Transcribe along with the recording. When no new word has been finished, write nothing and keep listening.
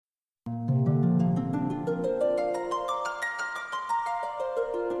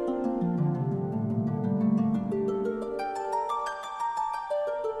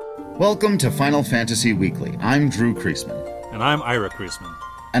Welcome to Final Fantasy Weekly. I'm Drew Kreisman. And I'm Ira Kreisman.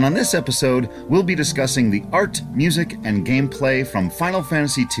 And on this episode, we'll be discussing the art, music, and gameplay from Final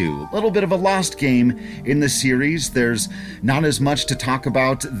Fantasy II. A little bit of a lost game in the series. There's not as much to talk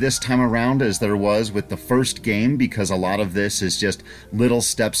about this time around as there was with the first game, because a lot of this is just little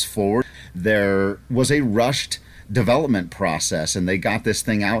steps forward. There was a rushed development process, and they got this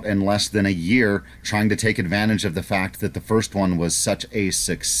thing out in less than a year, trying to take advantage of the fact that the first one was such a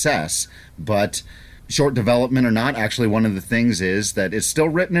success. But short development or not, actually one of the things is that it's still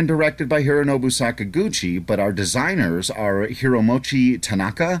written and directed by Hironobu Sakaguchi, but our designers are Hiromochi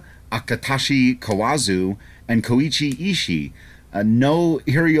Tanaka, Akatashi Kawazu, and Koichi Ishii. No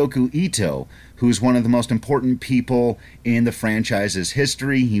Hiroyuki Ito, who's one of the most important people in the franchise's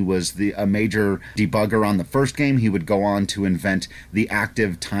history. He was a major debugger on the first game. He would go on to invent the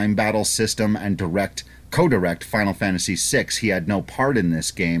active time battle system and co-direct Final Fantasy VI. He had no part in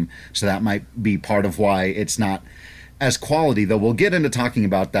this game, so that might be part of why it's not as quality, though we'll get into talking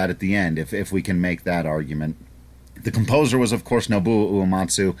about that at the end, if we can make that argument. The composer was, of course, Nobuo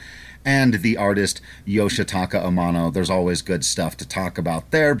Uematsu, and the artist Yoshitaka Amano. There's always good stuff to talk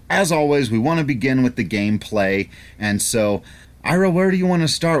about there. As always, we want to begin with the gameplay, and so, Ira, where do you want to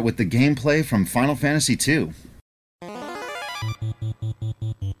start with the gameplay from Final Fantasy II?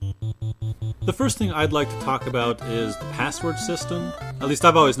 The first thing I'd like to talk about is the password system. At least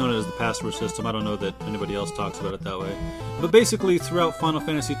I've always known it as the password system. I don't know that anybody else talks about it that way. But basically, throughout Final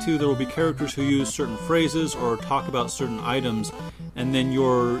Fantasy II, there will be characters who use certain phrases or talk about certain items, and then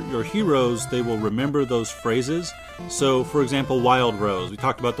your heroes, they will remember those phrases. So, for example, Wild Rose. We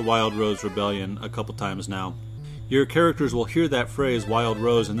talked about the Wild Rose Rebellion a couple times now. Your characters will hear that phrase, Wild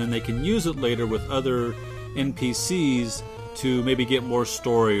Rose, and then they can use it later with other NPCs to maybe get more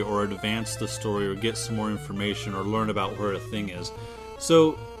story or advance the story or get some more information or learn about where a thing is.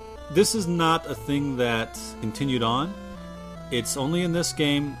 So this is not a thing that continued on. It's only in this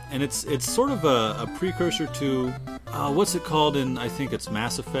game, and it's sort of a precursor to what's it called in, I think it's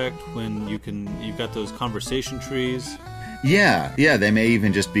Mass Effect, when you've got those conversation trees. Yeah, they may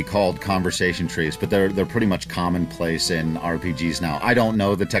even just be called conversation trees, but they're pretty much commonplace in RPGs now. I don't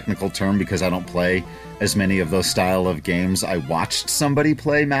know the technical term because I don't play as many of those style of games. I watched somebody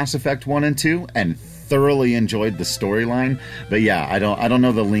play Mass Effect 1 and 2 and thoroughly enjoyed the storyline, but yeah, I don't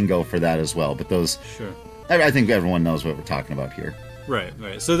know the lingo for that as well, but those... Sure. I think everyone knows what we're talking about here. Right.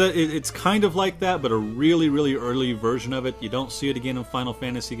 So that it's kind of like that, but a really, really early version of it. You don't see it again in Final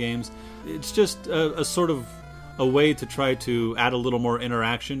Fantasy games. It's just a sort of a way to try to add a little more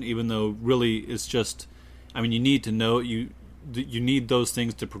interaction, even though really it's just, I mean, you need to know, you need those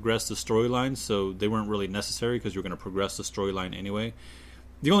things to progress the storyline, so they weren't really necessary because you're going to progress the storyline anyway.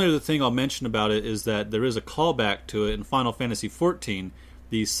 The only other thing I'll mention about it is that there is a callback to it in Final Fantasy XIV.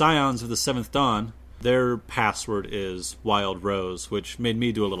 The Scions of the Seventh Dawn, their password is Wild Rose, which made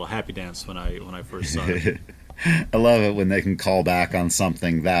me do a little happy dance when I first saw it. I love it when they can call back on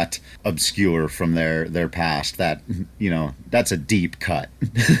something that obscure from their past. That, that's a deep cut.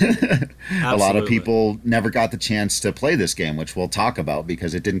 A lot of people never got the chance to play this game, which we'll talk about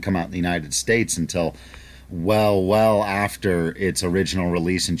because it didn't come out in the United States until well after its original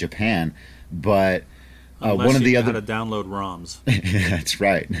release in Japan. But one of the other, how to download ROMs.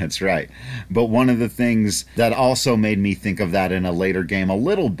 That's right. But one of the things that also made me think of that in a later game a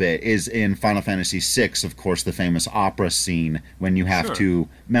little bit is in Final Fantasy VI, of course, the famous opera scene when you have to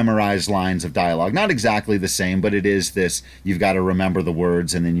memorize lines of dialogue. Not exactly the same, but it is this, you've got to remember the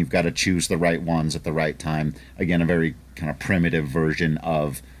words and then you've got to choose the right ones at the right time. Again, a very kind of primitive version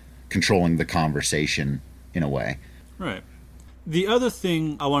of controlling the conversation in a way. Right. The other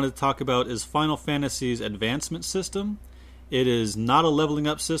thing I wanted to talk about is Final Fantasy's advancement system. It is not a leveling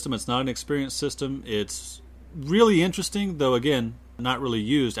up system. It's not an experience system. It's really interesting, though, again, not really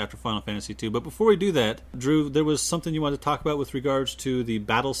used after Final Fantasy II. But before we do that, Drew, there was something you wanted to talk about with regards to the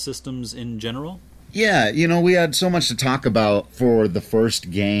battle systems in general? Yeah, we had so much to talk about for the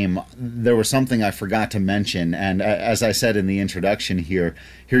first game. There was something I forgot to mention, and as I said in the introduction here,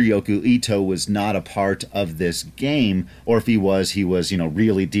 Hiroyuki Ito was not a part of this game, or if he was,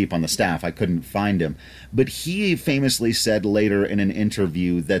 really deep on the staff. I couldn't find him. But he famously said later in an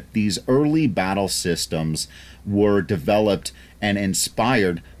interview that these early battle systems were developed and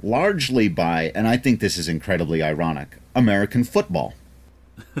inspired largely by, and I think this is incredibly ironic, American football.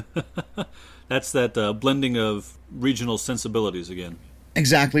 That's that blending of regional sensibilities again.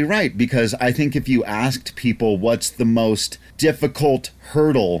 Exactly right, because I think if you asked people what's the most difficult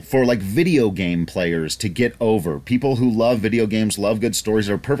hurdle for like video game players to get over, people who love video games, love good stories,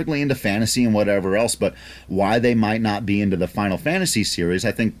 are perfectly into fantasy and whatever else, but why they might not be into the Final Fantasy series,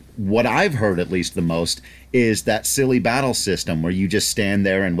 I think what I've heard at least the most is that silly battle system where you just stand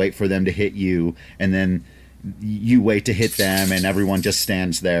there and wait for them to hit you, and then you wait to hit them, and everyone just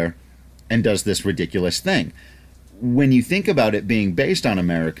stands there and does this ridiculous thing. When you think about it being based on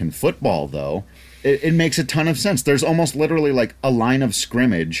American football, though, it makes a ton of sense. There's almost literally like a line of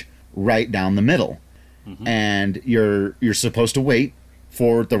scrimmage right down the middle. Mm-hmm. And you're supposed to wait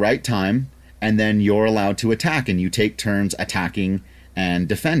for the right time, and then you're allowed to attack, and you take turns attacking and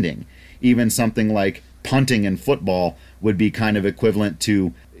defending. Even something like punting in football would be kind of equivalent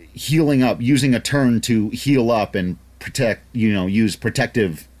to healing up, using a turn to heal up and protect, use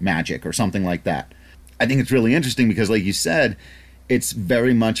protective magic or something like that. I think it's really interesting because, like you said, it's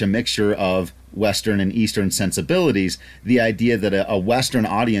very much a mixture of Western and Eastern sensibilities. The idea that a Western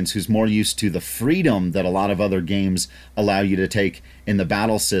audience who's more used to the freedom that a lot of other games allow you to take in the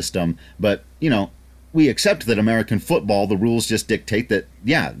battle system, but, we accept that American football, the rules just dictate that,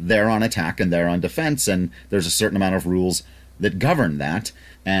 yeah, they're on attack and they're on defense, and there's a certain amount of rules that govern that,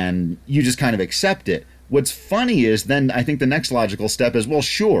 and you just kind of accept it. What's funny is then I think the next logical step is, well,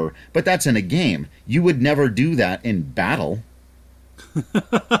 sure, but that's in a game. You would never do that in battle.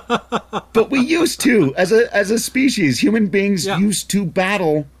 But we used to, as a species, human beings used to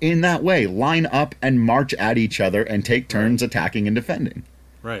battle in that way. Line up and march at each other and take turns attacking and defending.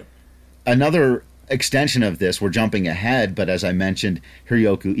 Right. Another extension of this, we're jumping ahead, but as I mentioned,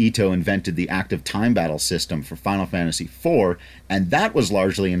 Hiroyuki Ito invented the active time battle system for Final Fantasy IV, and that was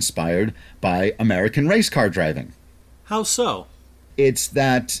largely inspired by American race car driving. How so? It's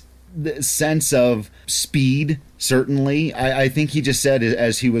that sense of speed, certainly. I think he just said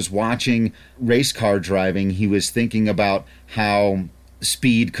as he was watching race car driving, he was thinking about how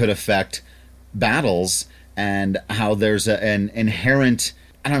speed could affect battles and how there's an inherent,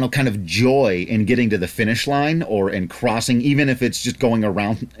 kind of joy in getting to the finish line or in crossing, even if it's just going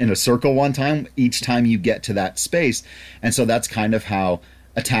around in a circle one time, each time you get to that space. And so that's kind of how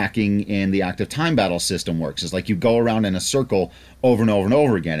attacking in the active time battle system works. It's like you go around in a circle over and over and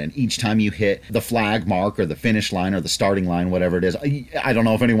over again, and each time you hit the flag mark or the finish line or the starting line, whatever it is. I don't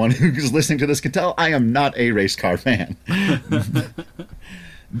know if anyone who's listening to this can tell, I am not a race car fan.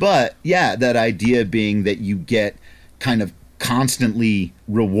 But yeah, that idea being that you get kind of constantly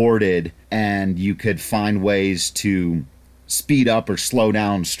rewarded, and you could find ways to speed up or slow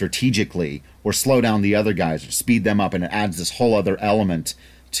down strategically, or slow down the other guys or speed them up, and it adds this whole other element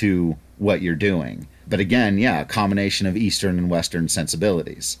to what you're doing. But again, a combination of Eastern and Western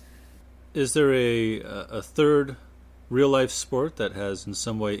sensibilities. Is there a third real-life sport that has in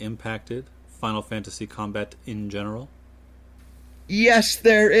some way impacted Final Fantasy combat in general? Yes,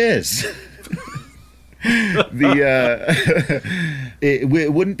 there is.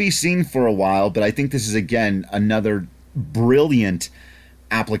 It wouldn't be seen for a while, but I think this is, again, another brilliant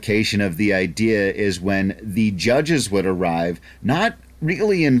application of the idea is when the judges would arrive, not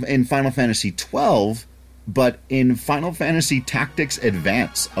really in Final Fantasy XII, but in Final Fantasy Tactics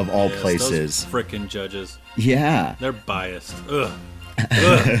Advance, of all places. Those frickin' judges. Yeah. They're biased. Ugh.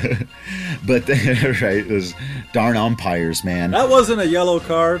 But, right, those darn umpires, man. That wasn't a yellow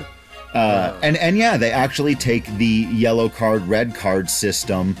card. And they actually take the yellow card, red card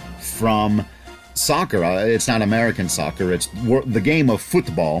system from soccer. It's not American soccer. It's the game of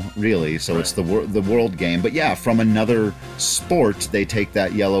football, really. So right. It's the world game. But yeah, from another sport, they take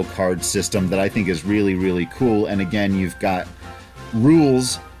that yellow card system that I think is really, really cool. And again, you've got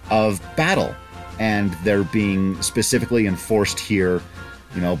rules of battle, and they're being specifically enforced here.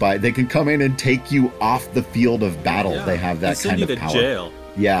 By they can come in and take you off the field of battle. Yeah. They have that kind of power. Send you to jail.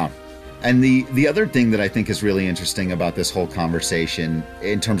 Yeah. And the other thing that I think is really interesting about this whole conversation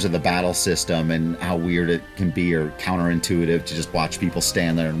in terms of the battle system and how weird it can be or counterintuitive to just watch people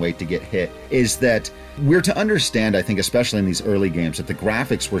stand there and wait to get hit is that we're to understand, I think, especially in these early games, that the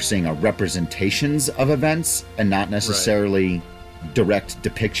graphics we're seeing are representations of events and not necessarily direct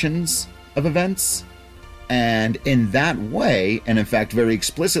depictions of events. And in that way, and in fact very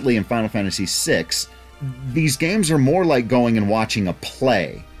explicitly in Final Fantasy VI, these games are more like going and watching a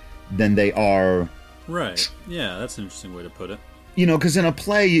play than they are... Right. Yeah, that's an interesting way to put it. Because in a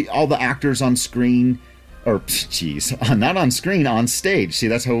play, all the actors on screen... not on screen, on stage. See,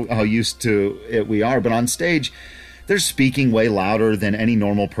 that's how used to it we are. But on stage, they're speaking way louder than any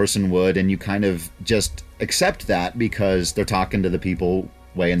normal person would, and you kind of just accept that because they're talking to the people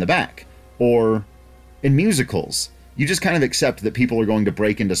way in the back. Or in musicals, you just kind of accept that people are going to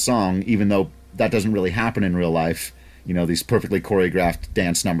break into song, even though that doesn't really happen in real life. You know, these perfectly choreographed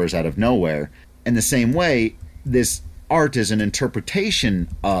dance numbers out of nowhere. In the same way, this art is an interpretation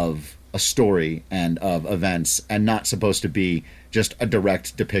of a story and of events, and not supposed to be just a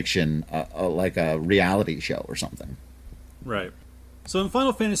direct depiction, like a reality show or something. Right. So in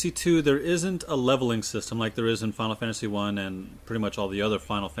Final Fantasy II, there isn't a leveling system like there is in Final Fantasy I and pretty much all the other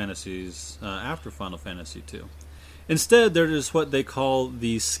Final Fantasies after Final Fantasy II. Instead, there is what they call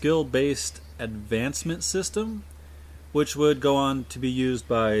the skill-based advancement system, which would go on to be used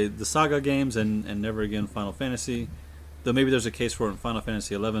by the Saga games and never again Final Fantasy. Though maybe there's a case for it in Final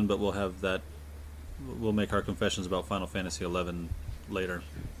Fantasy XI, but we'll have that. We'll make our confessions about Final Fantasy XI later.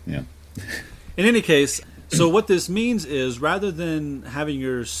 Yeah. In any case, so what this means is rather than having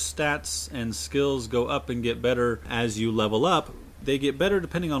your stats and skills go up and get better as you level up, they get better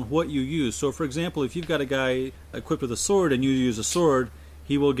depending on what you use. So for example, if you've got a guy equipped with a sword and you use a sword,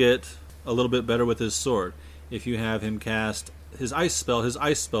 he will get a little bit better with his sword. If you have him cast his ice spell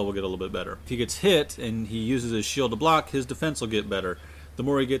will get a little bit better. If he gets hit and he uses his shield to block, his defense will get better. The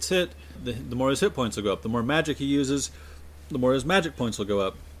more he gets hit, the more his hit points will go up. The more magic he uses, the more his magic points will go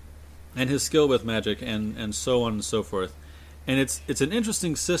up. And his skill with magic, and so on and so forth. And it's an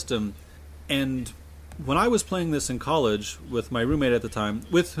interesting system. And when I was playing this in college with my roommate at the time,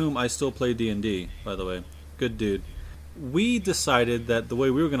 with whom I still play D&D, by the way, good dude, we decided that the way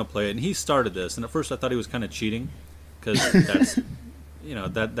we were going to play it, and he started this, and at first I thought he was kind of cheating, because that's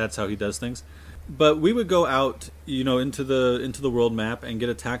that's how he does things. But we would go out, into the world map and get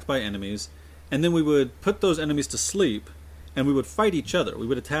attacked by enemies, and then we would put those enemies to sleep, and we would fight each other. We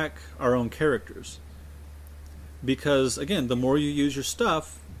would attack our own characters. Because, again, the more you use your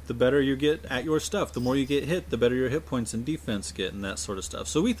stuff, the better you get at your stuff. The more you get hit, the better your hit points and defense get, and that sort of stuff.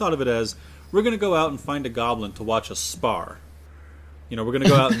 So we thought of it as, we're going to go out and find a goblin to watch us spar. We're going to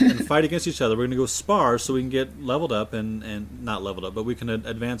go out and fight against each other. We're going to go spar so we can get leveled up, and not leveled up, but we can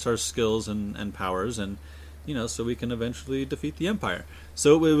advance our skills and powers, and so we can eventually defeat the Empire.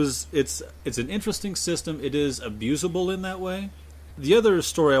 So it's an interesting system. It is abusable in that way. The other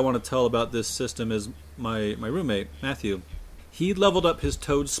story I want to tell about this system is my roommate, Matthew. He leveled up his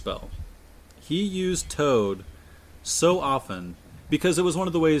Toad spell. He used Toad so often because it was one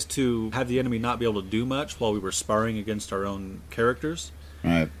of the ways to have the enemy not be able to do much while we were sparring against our own characters.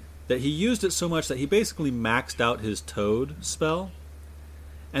 Right. That he used it so much that he basically maxed out his Toad spell.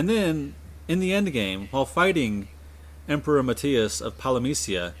 And then, in the end game, while fighting Emperor Matthias of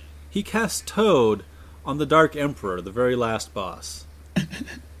Palamecia, he cast Toad on the Dark Emperor, the very last boss.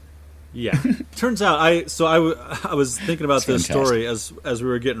 Yeah. Turns out, I was thinking about this story as we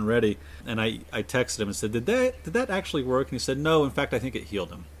were getting ready, and I texted him and said, did that actually work? And he said, no, in fact, I think it healed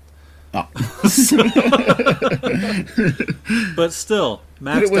him. Oh. But still,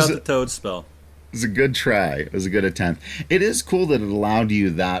 maxed out the Toad spell. It was a good try. It was a good attempt. It is cool that it allowed you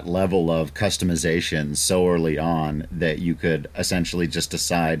that level of customization so early on that you could essentially just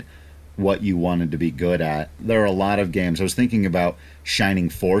decide what you wanted to be good at. There are a lot of games. I was thinking about Shining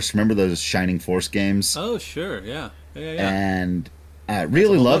Force. Remember those Shining Force games? Oh, sure, yeah. And I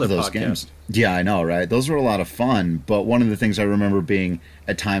really loved those games. Yeah, I know, right? Those were a lot of fun, but one of the things I remember being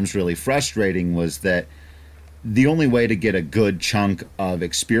at times really frustrating was that the only way to get a good chunk of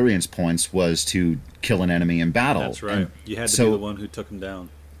experience points was to kill an enemy in battle. That's right. And you had to be the one who took him down.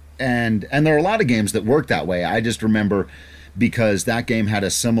 And there are a lot of games that work that way. I just remember, because that game had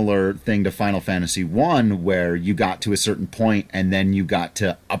a similar thing to Final Fantasy I, where you got to a certain point and then you got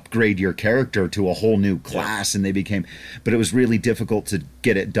to upgrade your character to a whole new class, and they became... But it was really difficult to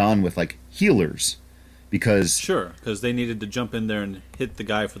get it done with, like, healers, because... Sure, because they needed to jump in there and hit the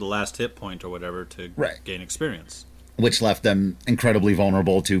guy for the last hit point or whatever to gain experience. Which left them incredibly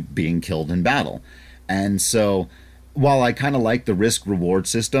vulnerable to being killed in battle. And so, while I kind of like the risk-reward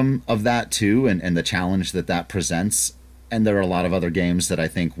system of that, too, and the challenge that presents... And there are a lot of other games that I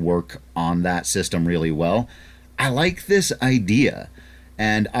think work on that system really well, I like this idea.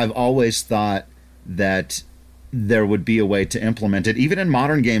 And I've always thought that there would be a way to implement it, even in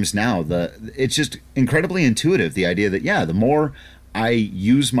modern games now. It's just incredibly intuitive, the idea that, the more I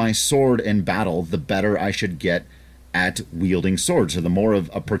use my sword in battle, the better I should get at wielding swords. Or the more of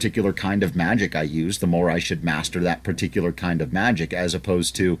a particular kind of magic I use, the more I should master that particular kind of magic, as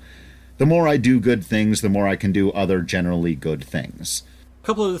opposed to... The more I do good things, the more I can do other generally good things. A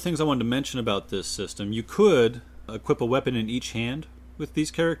couple of the things I wanted to mention about this system. You could equip a weapon in each hand with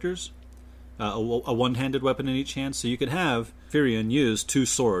these characters. A one-handed weapon in each hand. So you could have Firion use 2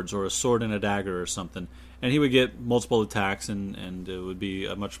 swords, or a sword and a dagger or something. And he would get multiple attacks, and it would be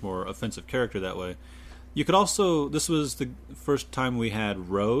a much more offensive character that way. You could also, this was the first time we had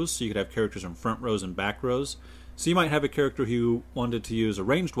rows, so you could have characters in front rows and back rows. So you might have a character who wanted to use a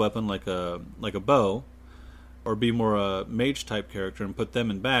ranged weapon like a bow, or be more a mage type character and put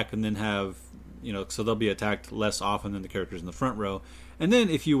them in back, and then have, so they'll be attacked less often than the characters in the front row. And then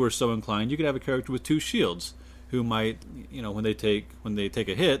if you were so inclined, you could have a character with 2 shields who might, when they take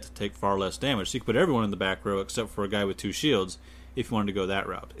a hit, take far less damage. So you could put everyone in the back row except for a guy with 2 shields if you wanted to go that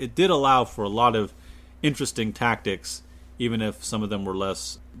route. It did allow for a lot of interesting tactics, even if some of them were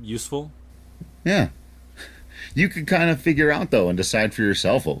less useful. Yeah. You could kind of figure out, though, and decide for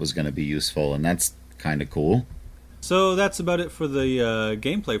yourself what was going to be useful, and that's kind of cool. So that's about it for the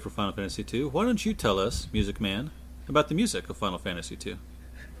gameplay for Final Fantasy II. Why don't you tell us, Music Man, about the music of Final Fantasy II?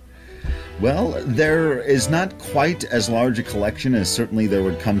 Well, there is not quite as large a collection as certainly there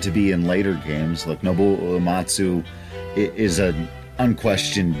would come to be in later games. Look, Nobuo Uematsu is an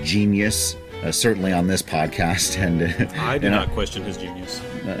unquestioned genius. Certainly on this podcast, and I do not question his genius.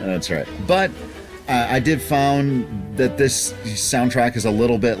 That's right. But I did find that this soundtrack is a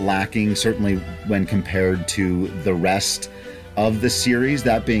little bit lacking, certainly when compared to the rest of the series.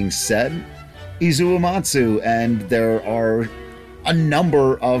 That being said, Izu Uematsu, and there are a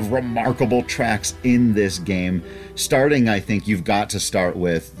number of remarkable tracks in this game. Starting, I think you've got to start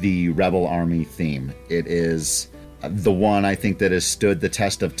with the Rebel Army theme. It is the one I think that has stood the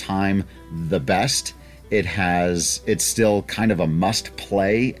test of time the best. It's still kind of a must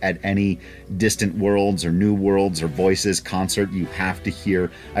play at any Distant Worlds or New Worlds or Voices concert. You have to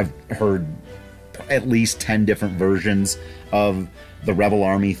hear. I've heard at least 10 different versions of the Rebel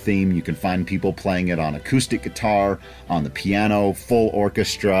Army theme. You can find people playing it on acoustic guitar, on the piano, full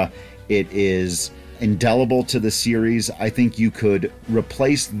orchestra. It is indelible to the series. I think you could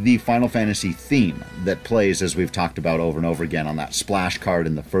replace the Final Fantasy theme that plays, as we've talked about over and over again, on that splash card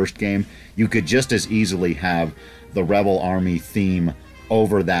in the first game. You could just as easily have the Rebel Army theme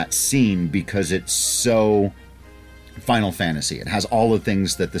over that scene because it's so Final Fantasy. It has all the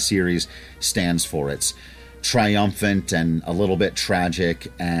things that the series stands for. It's triumphant and a little bit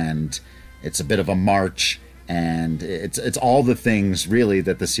tragic, and it's a bit of a march, and it's all the things really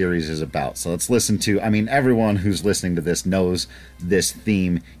that the series is about. So let's listen to, everyone who's listening to this knows this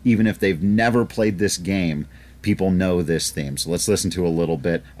theme. Even if they've never played this game, people know this theme. So let's listen to a little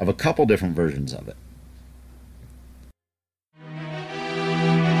bit of a couple different versions of it.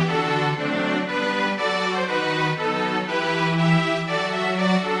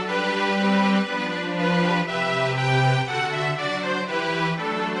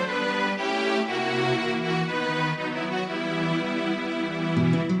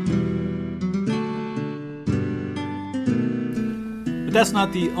 But that's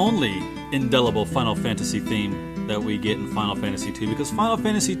not the only indelible Final Fantasy theme that we get in Final Fantasy II, because Final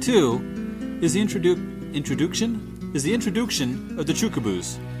Fantasy II is the introduction of the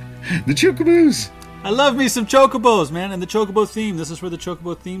Chocobos. The Chocobos! I love me some Chocobos, man, and the Chocobo theme. This is where the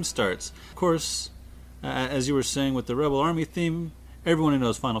Chocobo theme starts. Of course, as you were saying with the Rebel Army theme, everyone who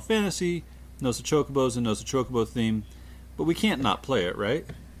knows Final Fantasy knows the Chocobos and knows the Chocobo theme, but we can't not play it, right?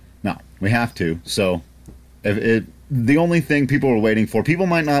 No, we have to. So, the only thing people were waiting for, people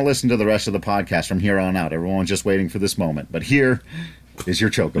might not listen to the rest of the podcast from here on out. Everyone's just waiting for this moment. But here is your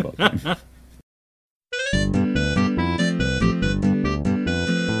Chocobo theme.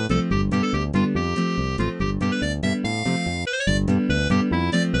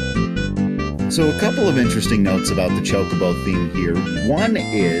 So a couple of interesting notes about the Chocobo theme here. One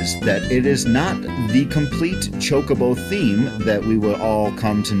is that it is not the complete Chocobo theme that we will all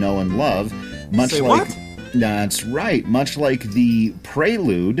come to know and love. Say what? That's right. Much like the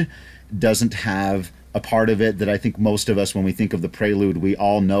Prelude doesn't have a part of it that I think most of us, when we think of the Prelude, we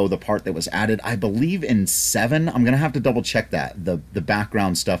all know the part that was added, I believe, in 7. I'm going to have to double check that. The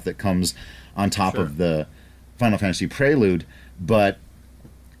background stuff that comes on top of the Final Fantasy Prelude. But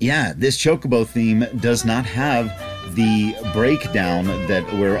yeah, this Chocobo theme does not have the breakdown that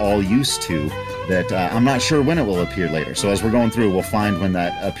we're all used to, that I'm not sure when it will appear later. So as we're going through, we'll find when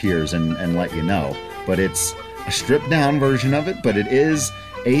that appears and let you know. But it's a stripped down version of it, but it is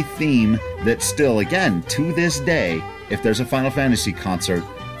a theme that still, again, to this day, if there's a Final Fantasy concert,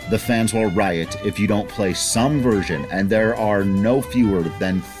 the fans will riot if you don't play some version, and there are no fewer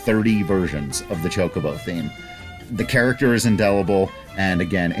than 30 versions of the Chocobo theme. The character is indelible, and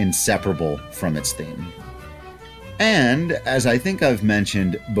again, inseparable from its theme. And, as I think I've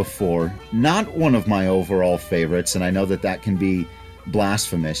mentioned before, not one of my overall favorites, and I know that can be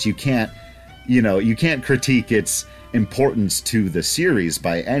blasphemous. You can't critique its importance to the series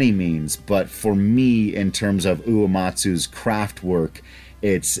by any means, but for me, in terms of Uematsu's craft work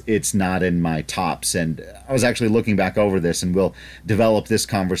it's not in my tops. And I was actually looking back over this, and we'll develop this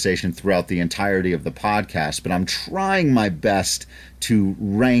conversation throughout the entirety of the podcast, but I'm trying my best to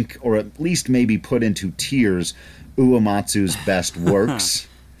rank, or at least maybe put into tiers, Uematsu's best works.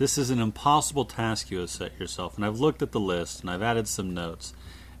 This is an impossible task you have set yourself, and I've looked at the list and I've added some notes,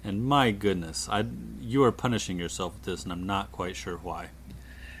 and my goodness, you are punishing yourself with this, and I'm not quite sure why.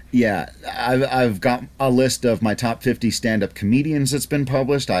 Yeah, I've got a list of my top 50 stand-up comedians that's been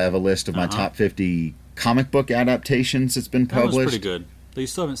published. I have a list of my top 50 comic book adaptations that's been published. That was pretty good. Though you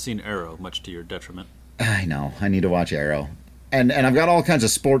still haven't seen Arrow, much to your detriment. I know. I need to watch Arrow. And I've got all kinds of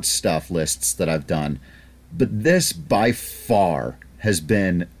sports stuff lists that I've done. But this, by far, has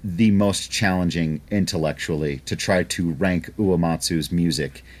been the most challenging intellectually to try to rank Uematsu's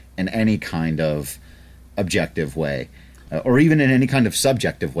music in any kind of objective way. Or even in any kind of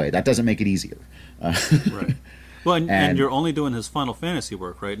subjective way. That doesn't make it easier. Right. Well, and you're only doing his Final Fantasy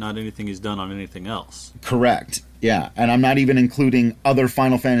work, right? Not anything he's done on anything else. Correct. Yeah, and I'm not even including other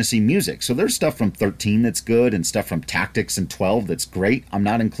Final Fantasy music. So there's stuff from 13 that's good and stuff from Tactics and 12 that's great. I'm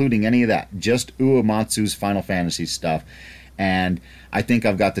not including any of that. Just Uematsu's Final Fantasy stuff. And I think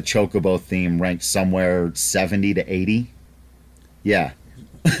I've got the Chocobo theme ranked somewhere 70 to 80. Yeah.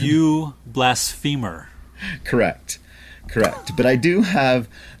 You blasphemer. Correct. But I do have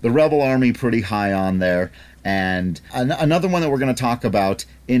the Rebel Army pretty high on there. And another one that we're going to talk about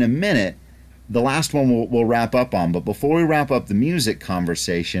in a minute, the last one we'll wrap up on. But before we wrap up the music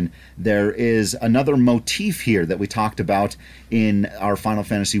conversation, there is another motif here that we talked about in our Final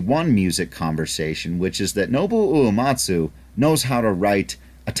Fantasy I music conversation, which is that Nobuo Uematsu knows how to write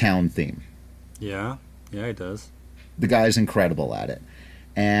a town theme. Yeah, he does. The guy's incredible at it.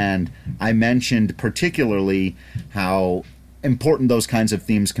 And I mentioned particularly how important those kinds of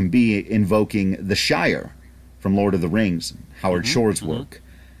themes can be, invoking the Shire from Lord of the Rings, Howard Shore's work.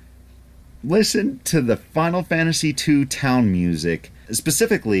 Listen to the Final Fantasy II town music,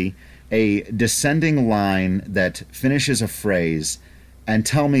 specifically a descending line that finishes a phrase, and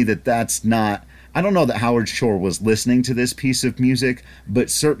tell me that that's not... I don't know that Howard Shore was listening to this piece of music, but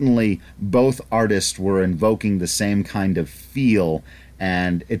certainly both artists were invoking the same kind of feel.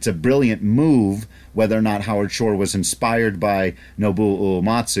 And it's a brilliant move, whether or not Howard Shore was inspired by Nobuo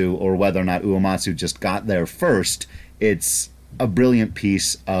Uematsu or whether or not Uematsu just got there first. It's a brilliant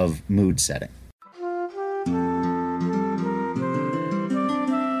piece of mood setting.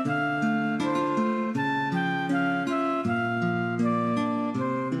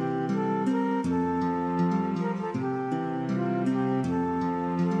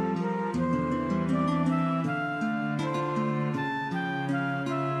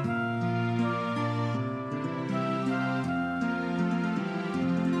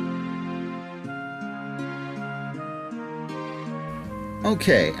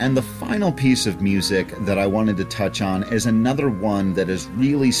 Okay, and the final piece of music that I wanted to touch on is another one that has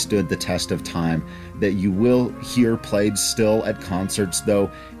really stood the test of time, that you will hear played still at concerts, though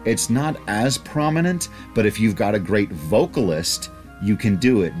it's not as prominent, but if you've got a great vocalist, you can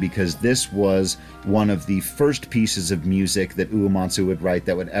do it, because this was one of the first pieces of music that Uematsu would write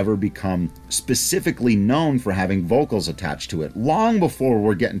that would ever become specifically known for having vocals attached to it, long before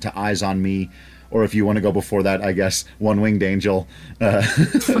we're getting to Eyes on Me, or if you want to go before that, I guess, One Winged Angel.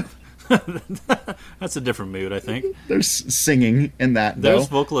 That's a different mood, I think. There's singing in that, though. There's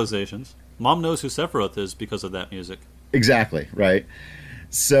vocalizations. Mom Knows Who Sephiroth is because of that music. Exactly, right.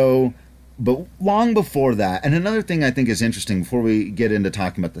 So, but long before that, and another thing I think is interesting before we get into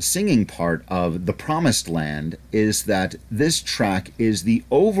talking about the singing part of The Promised Land, is that this track is the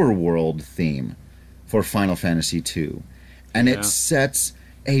overworld theme for Final Fantasy II. And it sets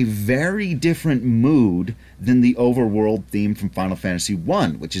a very different mood than the overworld theme from Final Fantasy I,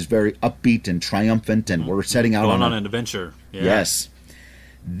 which is very upbeat and triumphant, and we're setting out on an adventure. Yeah. Yes.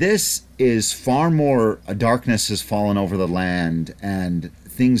 This is far more a darkness has fallen over the land, and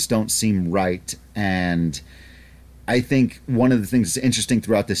things don't seem right. And I think one of the things that's interesting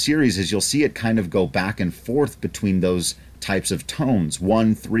throughout the series is you'll see it kind of go back and forth between those types of tones.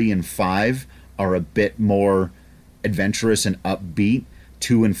 1, 3, and 5 are a bit more adventurous and upbeat.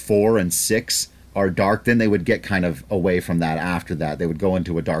 2 and 4 and 6 are dark. Then they would get kind of away from that after that. They would go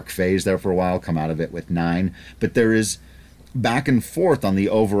into a dark phase there for a while, come out of it with 9. But there is back and forth on the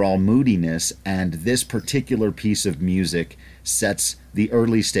overall moodiness, and this particular piece of music sets the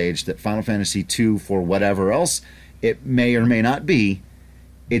early stage that Final Fantasy II, for whatever else it may or may not be,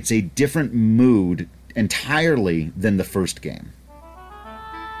 it's a different mood entirely than the first game.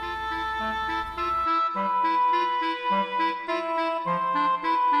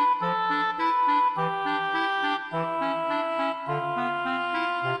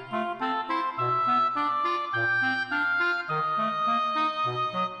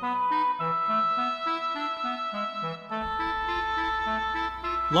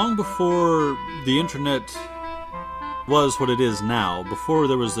 long before the internet was what it is now, before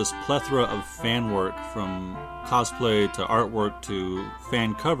there was this plethora of fan work from cosplay to artwork to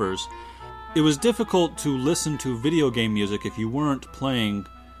fan covers, it was difficult to listen to video game music if you weren't playing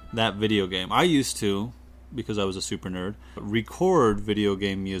that video game. I used to, because I was a super nerd, record video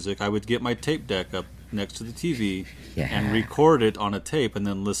game music. I would get my tape deck up next to the TV and record it on a tape and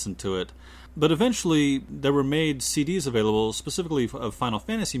then listen to it. But eventually, there were made CDs available specifically of Final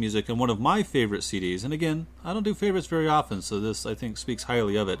Fantasy music, and one of my favorite CDs, and again, I don't do favorites very often, so this, I think, speaks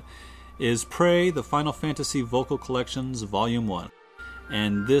highly of it, is Prey, the Final Fantasy Vocal Collections, Volume 1.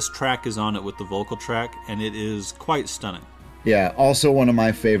 And this track is on it with the vocal track, and it is quite stunning. Yeah, also one of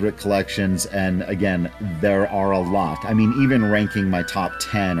my favorite collections, and again, there are a lot. I mean, even ranking my top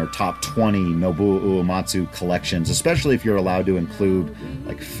 10 or top 20 Nobuo Uematsu collections, especially if you're allowed to include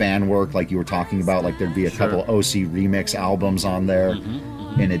like fan work, like you were talking about, like there'd be a couple OC remix albums on there,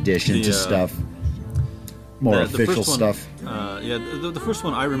 in addition to stuff, more official stuff. The first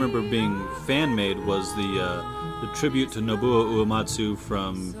one I remember being fan-made was the tribute to Nobuo Uematsu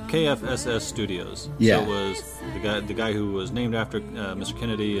from KFSS Studios. Yeah. So it was the guy who was named after Mr.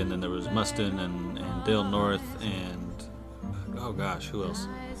 Kennedy, and then there was Mustin and Dale North, and oh gosh, who else?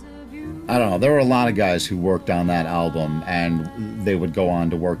 I don't know. There were a lot of guys who worked on that album, and they would go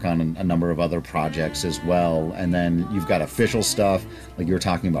on to work on a number of other projects as well. And then you've got official stuff, like you were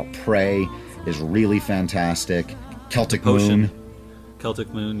talking about. Prey is really fantastic. Celtic Moon.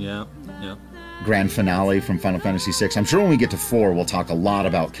 Celtic Moon, yeah. Grand finale from Final Fantasy VI. I'm sure when we get to 4, we'll talk a lot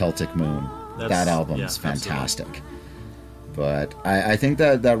about Celtic Moon. That album is fantastic. Absolutely. But I think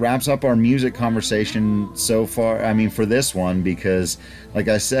that wraps up our music conversation so far. I mean, for this one, because, like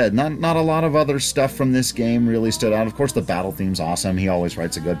I said, not a lot of other stuff from this game really stood out. Of course, the battle theme's awesome. He always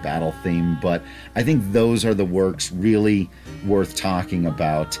writes a good battle theme. But I think those are the works really worth talking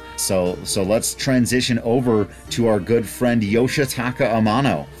about. So let's transition over to our good friend Yoshitaka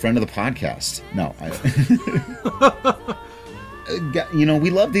Amano, friend of the podcast. No, you know, we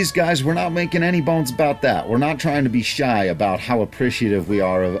love these guys. We're not making any bones about that. We're not trying to be shy about how appreciative we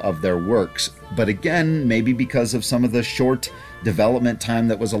are of their works. But again, maybe because of some of the short development time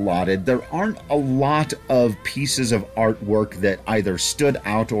that was allotted, there aren't a lot of pieces of artwork that either stood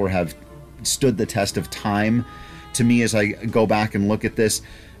out or have stood the test of time. To me, as I go back and look at this,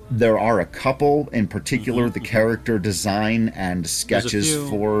 there are a couple, in particular, the character design and sketches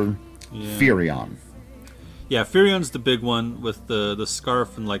for Firion. Yeah, Firion's the big one with the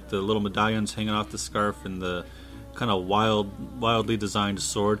scarf and like the little medallions hanging off the scarf and the kind of wildly designed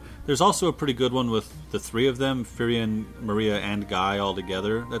sword. There's also a pretty good one with the three of them, Firion, Maria, and Guy all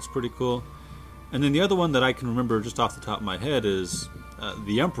together. That's pretty cool. And then the other one that I can remember just off the top of my head is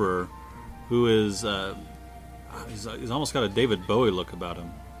the Emperor, who is he's almost got a David Bowie look about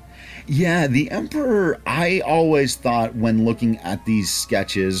him. Yeah, the Emperor, I always thought when looking at these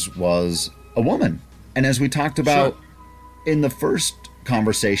sketches was a woman. And as we talked about in the first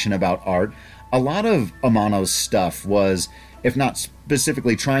conversation about art, a lot of Amano's stuff was, if not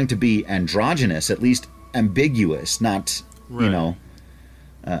specifically trying to be androgynous, at least ambiguous, not, you know...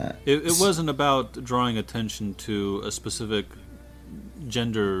 It wasn't about drawing attention to a specific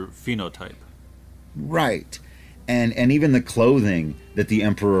gender phenotype. Right. And even the clothing that the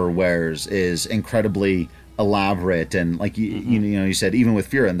Emperor wears is incredibly elaborate. And like you said, even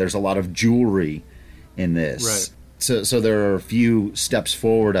with Firion, there's a lot of jewelry in this. Right. So there are a few steps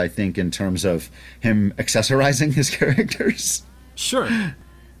forward, I think, in terms of him accessorizing his characters. Sure.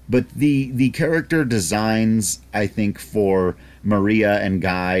 But the character designs, I think, for Maria and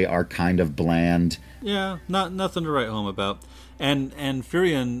Guy are kind of bland. Yeah, nothing to write home about. And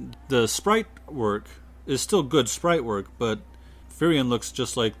Firion, the sprite work is still good sprite work, but Firion looks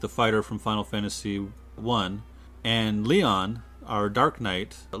just like the fighter from Final Fantasy 1, and Leon, our Dark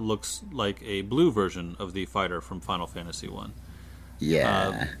Knight, looks like a blue version of the fighter from Final Fantasy 1.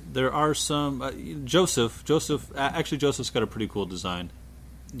 Yeah. There are some... Joseph's got a pretty cool design.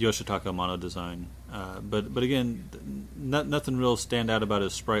 Yoshitaka Amano design. But again, nothing real stand out about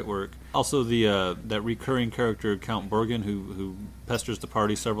his sprite work. Also, that recurring character, Count Borgin, who pesters the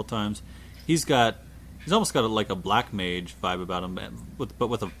party several times, he's almost got like a black mage vibe about him, but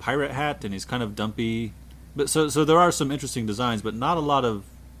with a pirate hat, and he's kind of dumpy. But so there are some interesting designs, but not a lot of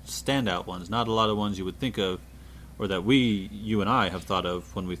standout ones. Not a lot of ones you would think of, or that you and I have thought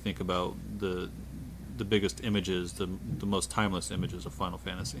of when we think about the biggest images, the most timeless images of Final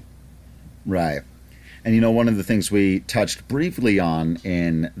Fantasy. Right. And one of the things we touched briefly on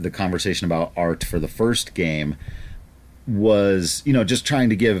in the conversation about art for the first game was, just trying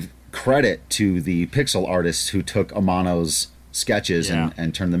to give credit to the pixel artists who took Amano's sketches Yeah.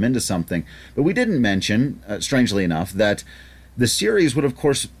 and turn them into something. But we didn't mention, strangely enough, that the series would, of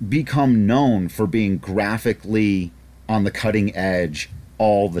course, become known for being graphically on the cutting edge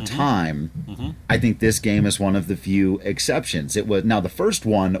all the time. I think this game is one of the few exceptions. It was, now the first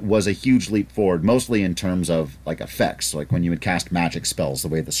one was a huge leap forward, mostly in terms of like effects, like when you would cast magic spells, the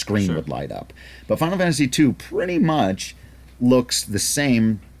way the screen Sure. would light up. But Final Fantasy II pretty much looks the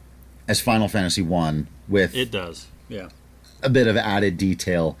same as Final Fantasy I, with It does. Yeah. a bit of added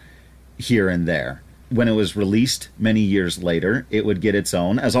detail here and there. When it was released many years later, it would get its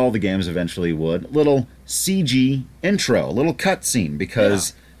own, as all the games eventually would, little CG intro, a little cutscene,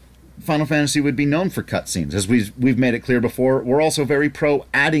 because Final Fantasy would be known for cutscenes. As we've made it clear before, we're also very pro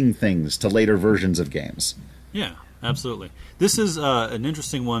adding things to later versions of games. Yeah, absolutely. This is an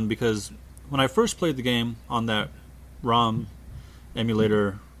interesting one because when I first played the game on that ROM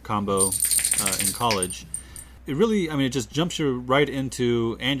emulator combo in college, it really, I mean, it just jumps you right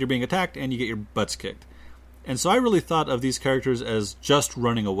into, and you're being attacked, and you get your butts kicked. And so I really thought of these characters as just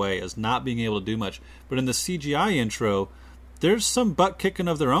running away, as not being able to do much. But in the CGI intro, there's some butt kicking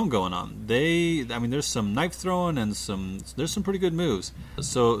of their own going on. There's some knife throwing and there's some pretty good moves.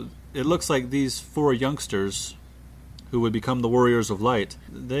 So it looks like these four youngsters who would become the Warriors of Light,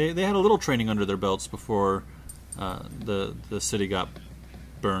 they had a little training under their belts before the city got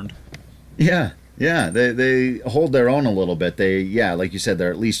burned. Yeah, they hold their own a little bit. Like you said,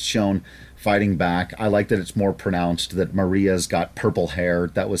 they're at least shown fighting back. I like that it's more pronounced that Maria's got purple hair.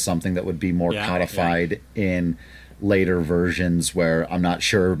 That was something that would be more codified in later versions, where I'm not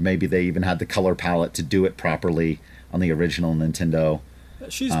sure, maybe they even had the color palette to do it properly on the original Nintendo.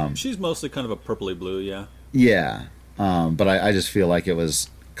 She's mostly kind of a purpley blue, yeah. Yeah, but I just feel like it was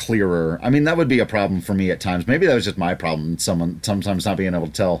clearer. I mean, that would be a problem for me at times. Maybe that was just my problem, sometimes not being able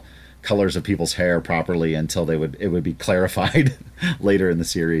to tell colors of people's hair properly until it would be clarified later in the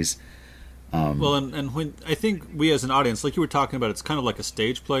series. Well, and when I think we as an audience, like you were talking about, it's kind of like a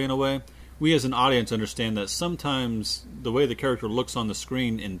stage play in a way. We as an audience understand that sometimes the way the character looks on the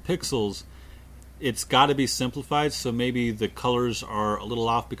screen in pixels, it's got to be simplified, so maybe the colors are a little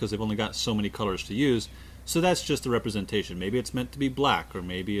off because they've only got so many colors to use. So that's just a representation. Maybe it's meant to be black, or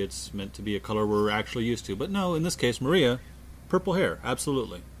maybe it's meant to be a color we're actually used to. But no, in this case, Maria, purple hair,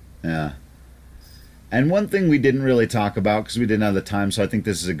 absolutely. Yeah. And one thing we didn't really talk about, because we didn't have the time, so I think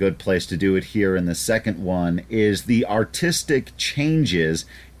this is a good place to do it here in the second one, is the artistic changes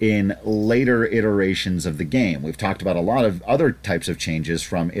in later iterations of the game. We've talked about a lot of other types of changes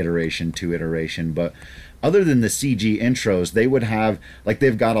from iteration to iteration, but other than the CG intros, they would have, like,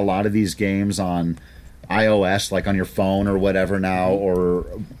 they've got a lot of these games on iOS, like on your phone or whatever now, or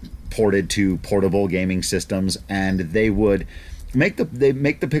ported to portable gaming systems, and they would make the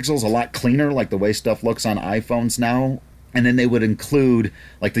pixels a lot cleaner, like the way stuff looks on iPhones now, and then they would include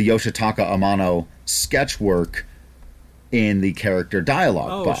like the Yoshitaka Amano sketch work in the character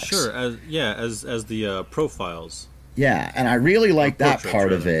dialogue box. Oh, sure, as the profiles. Yeah, and I really like that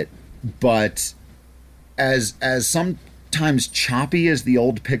part of rather. it, but as sometimes choppy as the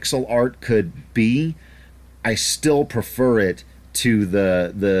old pixel art could be, I still prefer it to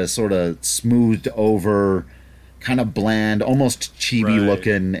the sort of smoothed over, kind of bland, almost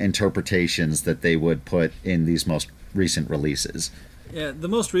chibi-looking interpretations that they would put in these most recent releases. Yeah, the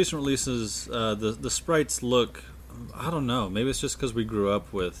most recent releases, the sprites look, I don't know, maybe it's just because we grew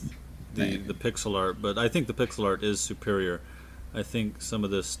up with the pixel art, but I think the pixel art is superior. I think some of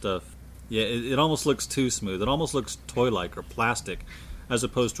this stuff, it almost looks too smooth. It almost looks toy-like or plastic, as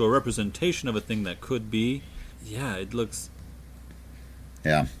opposed to a representation of a thing that could be. Yeah, it looks...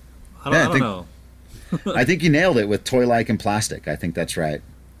 Yeah. I don't know. I think you nailed it with toy-like and plastic. I think that's right.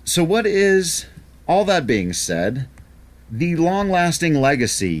 So what is, all that being said, the long-lasting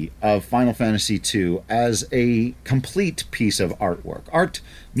legacy of Final Fantasy II as a complete piece of artwork? Art,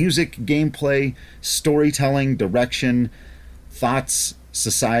 music, gameplay, storytelling, direction, thoughts,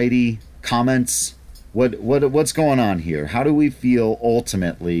 society, comments. What's going on here? How do we feel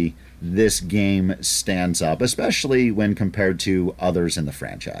ultimately this game stands up, especially when compared to others in the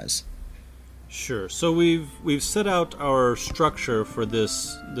franchise? Sure. So we've set out our structure for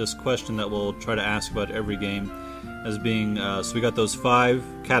this question that we'll try to ask about every game as being, so we got those 5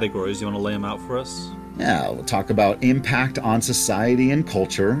 categories. You want to lay them out for us? Yeah, we'll talk about impact on society and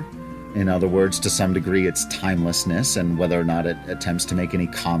culture. In other words, to some degree, its timelessness and whether or not it attempts to make any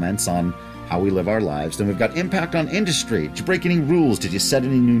comments on how we live our lives. Then we've got impact on industry. Did you break any rules? Did you set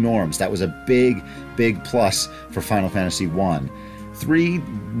any new norms? That was a big, big plus for Final Fantasy I. 3,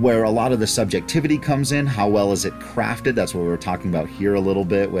 where a lot of the subjectivity comes in. How well is it crafted? That's what we were talking about here a little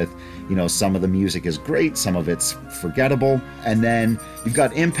bit with, some of the music is great, some of it's forgettable. And then you've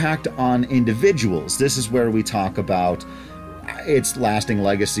got impact on individuals. This is where we talk about its lasting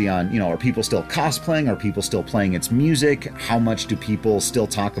legacy on, are people still cosplaying? Are people still playing its music? How much do people still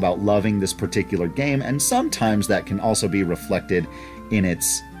talk about loving this particular game? And sometimes that can also be reflected in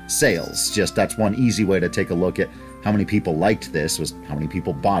its sales. Just that's one easy way to take a look at how many people liked this, was how many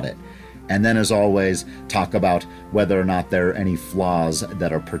people bought it. And then, as always, talk about whether or not there are any flaws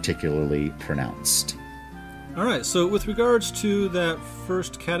that are particularly pronounced. All right, so with regards to that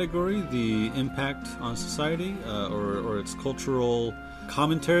first category, the impact on society, or its cultural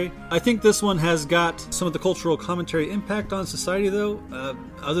commentary, I think this one has got some of the cultural commentary impact on society, though.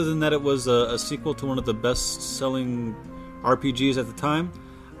 Other than that, it was a sequel to one of the best-selling RPGs at the time.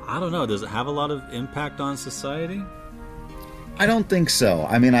 I don't know, does it have a lot of impact on society? I don't think so.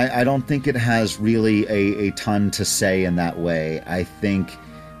 I mean, I don't think it has really a ton to say in that way. I think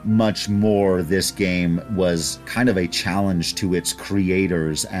much more this game was kind of a challenge to its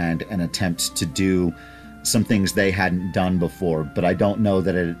creators and an attempt to do some things they hadn't done before, but I don't know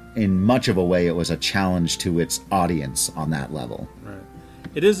that in much of a way it was a challenge to its audience on that level. Right.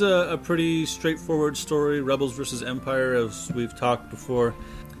 It is a pretty straightforward story, Rebels versus Empire, as we've talked before.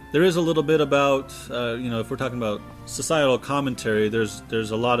 There is a little bit about, if we're talking about societal commentary, there's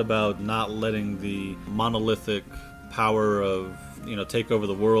a lot about not letting the monolithic power of take over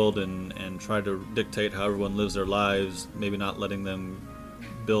the world and try to dictate how everyone lives their lives, maybe not letting them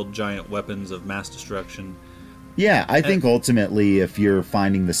build giant weapons of mass destruction. Yeah, I think ultimately, if you're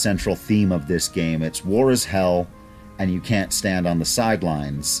finding the central theme of this game, it's war is hell, and you can't stand on the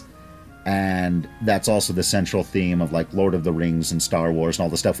sidelines. And that's also the central theme of like Lord of the Rings and Star Wars and all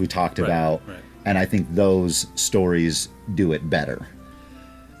the stuff we talked about. Right. And I think those stories do it better.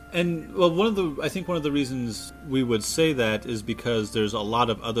 And well, one of the reasons we would say that is because there's a lot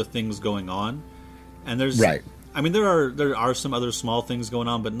of other things going on, and there's right. I mean, there are some other small things going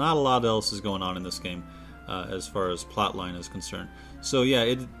on, but not a lot else is going on in this game as far as plotline is concerned. So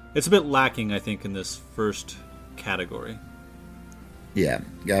yeah, it's a bit lacking, I think, in this first category. Yeah,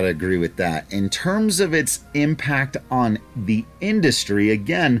 gotta agree with that. In terms of its impact on the industry,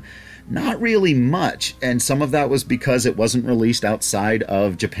 again, not really much, and some of that was because it wasn't released outside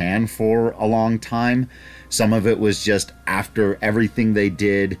of Japan for a long time. Some of it was just after everything they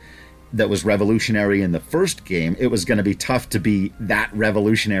did that was revolutionary in the first game, it was going to be tough to be that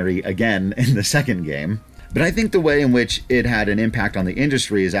revolutionary again in the second game. But I think the way in which it had an impact on the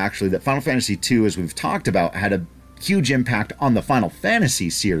industry is actually that Final Fantasy II, as we've talked about, had a huge impact on the Final Fantasy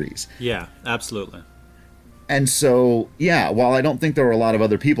series. Yeah, absolutely. And so, yeah, while I don't think there were a lot of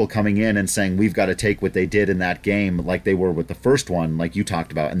other people coming in and saying, we've got to take what they did in that game like they were with the first one, like you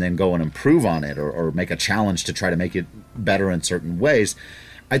talked about, and then go and improve on it or make a challenge to try to make it better in certain ways,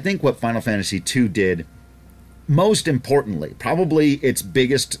 I think what Final Fantasy II did, most importantly, probably its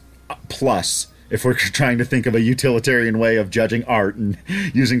biggest plus, if we're trying to think of a utilitarian way of judging art and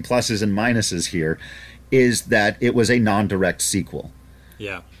using pluses and minuses here, is that it was a non-direct sequel.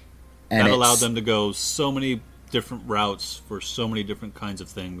 Yeah. And that allowed them to go so many different routes for so many different kinds of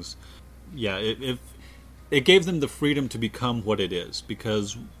things. Yeah, it gave them the freedom to become what it is,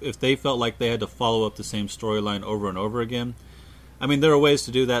 because if they felt like they had to follow up the same storyline over and over again, I mean, there are ways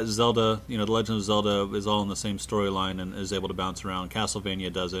to do that. Zelda, The Legend of Zelda is all in the same storyline and is able to bounce around.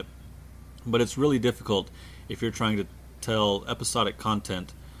 Castlevania does it. But it's really difficult if you're trying to tell episodic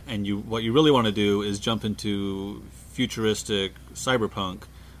content and what you really want to do is jump into futuristic cyberpunk,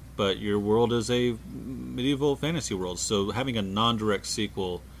 but your world is a medieval fantasy world. So having a non-direct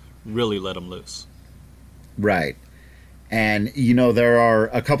sequel really let them loose. Right. And, there are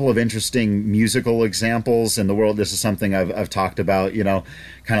a couple of interesting musical examples in the world. This is something I've talked about,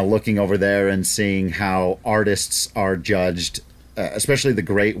 kind of looking over there and seeing how artists are judged, especially the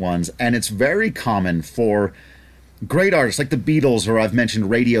great ones. And it's very common for great artists like the Beatles, or I've mentioned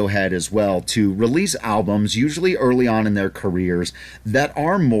Radiohead as well, to release albums, usually early on in their careers, that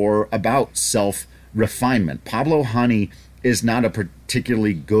are more about self-refinement. Pablo Honey is not a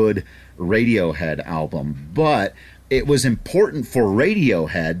particularly good Radiohead album, but it was important for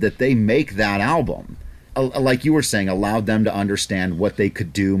Radiohead that they make that album. Like you were saying, allowed them to understand what they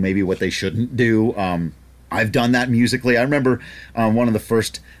could do, maybe what they shouldn't do. I've done that musically. I remember one of the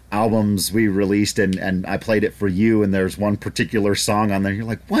first albums we released, and I played it for you, and there's one particular song on there. You're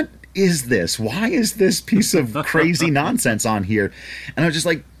like, what is this? Why is this piece of crazy nonsense on here? And I was just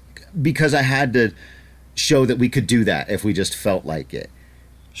like, because I had to show that we could do that if we just felt like it.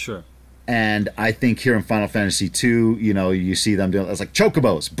 Sure. And I think here in Final Fantasy II, you see them doing it's like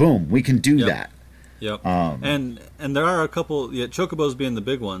chocobos. Boom, we can do that. Yep. And there are a couple. Chocobos being the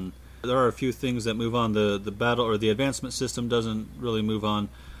big one. There are a few things that move on. The battle or the advancement system doesn't really move on,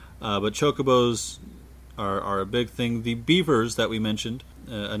 but chocobos are a big thing. The beavers that we mentioned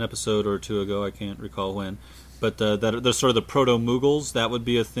an episode or two ago, I can't recall when, but that they're sort of the proto-Moogles. That would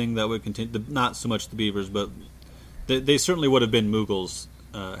be a thing that would continue. Not so much the beavers, but they certainly would have been Moogles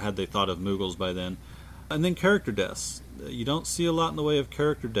had they thought of Moogles by then. And then character deaths. You don't see a lot in the way of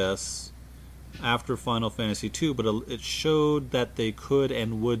character deaths after Final Fantasy II, but it showed that they could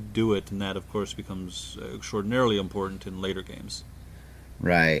and would do it, and that, of course, becomes extraordinarily important in later games.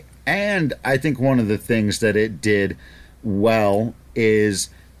 Right. And I think one of the things that it did well is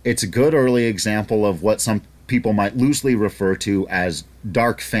it's a good early example of what some people might loosely refer to as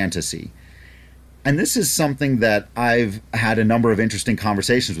dark fantasy. And this is something that I've had a number of interesting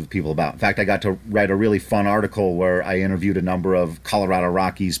conversations with people about. In fact, I got to write a really fun article where I interviewed a number of Colorado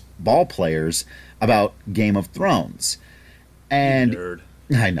Rockies ball players about Game of Thrones. And nerd.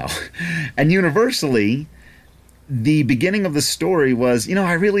 I know. And universally, the beginning of the story was,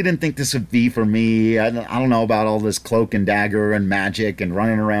 I really didn't think this would be for me. I don't know about all this cloak and dagger and magic and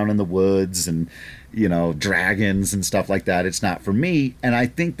running around in the woods and, dragons and stuff like that. It's not for me. And I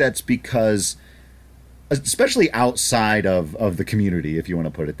think that's because, especially outside of the community, if you want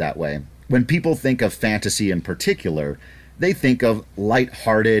to put it that way, when people think of fantasy in particular, they think of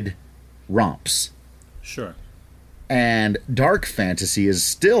lighthearted romps. Sure. And dark fantasy is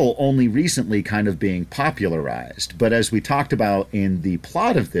still only recently kind of being popularized. But as we talked about in the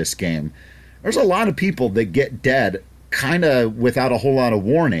plot of this game, there's a lot of people that get dead kind of without a whole lot of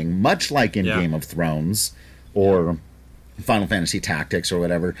warning, much like in Game of Thrones or Final Fantasy Tactics or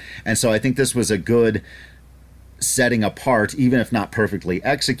whatever. And so I think this was a good setting apart, even if not perfectly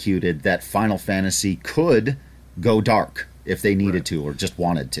executed, that Final Fantasy could go dark if they needed to or just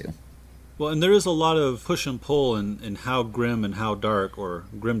wanted to. Well, and there is a lot of push and pull in how grim and how dark, or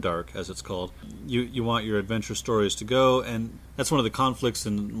grimdark as it's called, you want your adventure stories to go, and that's one of the conflicts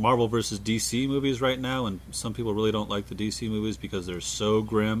in Marvel versus DC movies right now, and some people really don't like the DC movies because they're so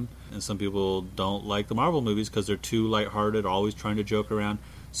grim, and some people don't like the Marvel movies because they're too lighthearted, always trying to joke around.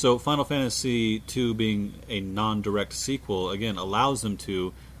 So Final Fantasy II being a non-direct sequel, again, allows them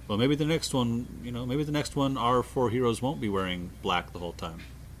to, well, maybe the next one our four heroes won't be wearing black the whole time.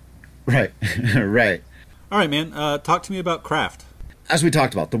 Right, right. All right, man. Talk to me about Craft. As we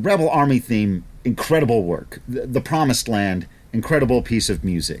talked about, the Rebel Army theme, incredible work. The Promised Land, incredible piece of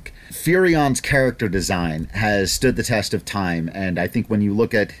music. Furion's character design has stood the test of time, and I think when you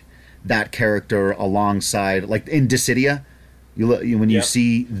look at that character alongside, like in Dissidia, when you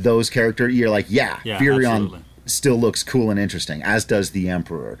see those characters, you're like, Furion absolutely still looks cool and interesting, as does the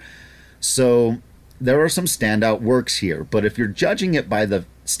Emperor. So there are some standout works here, but if you're judging it by the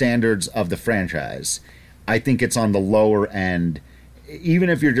standards of the franchise, I think it's on the lower end, even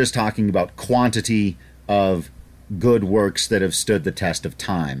if you're just talking about quantity of good works that have stood the test of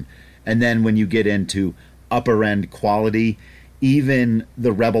time. And then when you get into upper end quality, even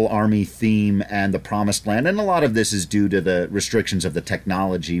the Rebel Army theme and the Promised Land, and a lot of this is due to the restrictions of the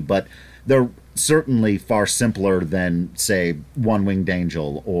technology, but they're certainly far simpler than, say, One Winged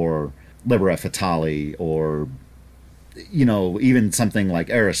Angel or Libera Fatale or even something like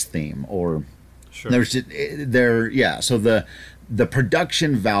Aerith's theme, or sure. So the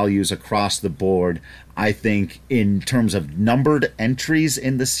production values across the board, I think, in terms of numbered entries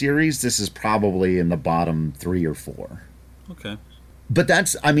in the series, this is probably in the bottom 3 or 4. Okay. But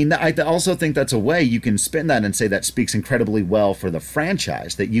I also think that's a way you can spin that and say that speaks incredibly well for the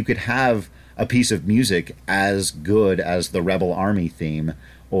franchise, that you could have a piece of music as good as the Rebel Army theme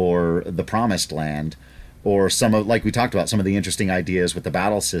or the Promised Land, or some of, like we talked about, some of the interesting ideas with the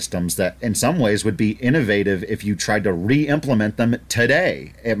battle systems that in some ways would be innovative if you tried to re-implement them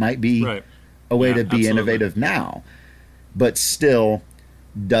today. It might be a way to be absolutely innovative now, but still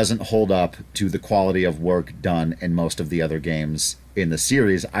doesn't hold up to the quality of work done in most of the other games in the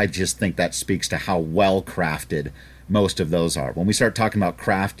series. I just think that speaks to how well crafted most of those are. When we start talking about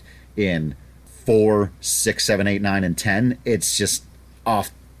craft in 4, 6, 7, 8, 9, and 10, it's just off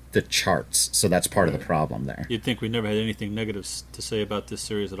the charts. So that's part of the problem there. You'd think we never had anything negative to say about this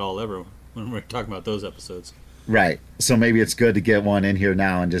series at all ever when we're talking about those episodes. Right. So maybe it's good to get one in here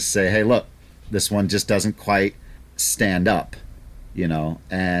now and just say, hey, look, this one just doesn't quite stand up,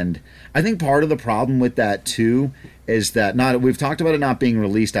 And I think part of the problem with that too is that we've talked about it not being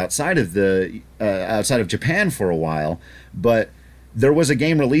released outside of Japan for a while, but there was a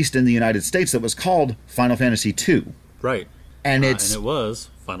game released in the United States that was called Final Fantasy II. Right. And and it was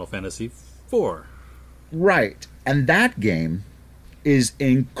Final Fantasy IV. Right. And that game is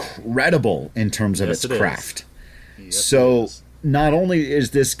incredible in terms of its craft. So not only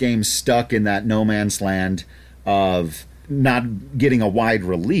is this game stuck in that no man's land of not getting a wide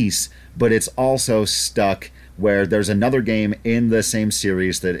release, but it's also stuck where there's another game in the same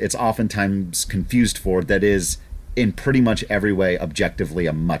series that it's oftentimes confused for that is, in pretty much every way, objectively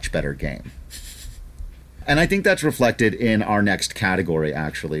a much better game. And I think that's reflected in our next category,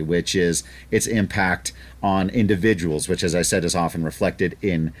 actually, which is its impact on individuals, which, as I said, is often reflected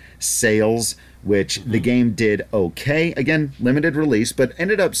in sales, which the game did okay. Again, limited release, but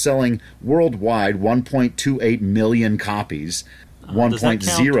ended up selling worldwide 1.28 million copies,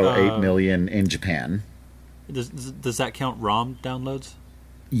 1.08 million in Japan. Does that count ROM downloads?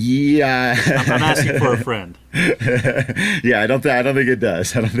 Yeah. I'm asking for a friend. Yeah, I don't think it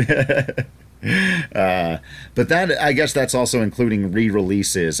does. But that, I guess that's also including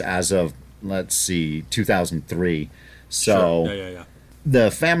re-releases as of, let's see, 2003. So sure. Yeah. The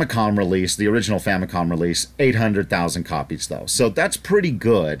Famicom release, the original Famicom release, 800,000 copies though. So that's pretty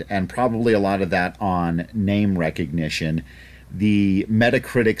good, and probably a lot of that on name recognition. The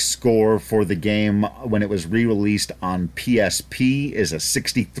Metacritic score for the game when it was re-released on PSP is a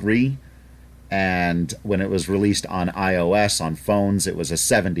 63. And when it was released on iOS, on phones, it was a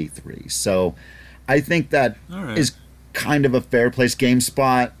 73. So I think that is kind of a fair place.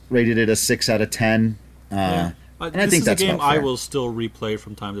 GameSpot rated it a 6 out of 10. And I think that's a game I will still replay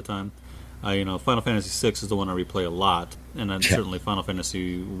from time to time. Final Fantasy VI is the one I replay a lot, and then certainly Final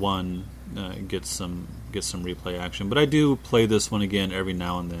Fantasy I gets some replay action. But I do play this one again every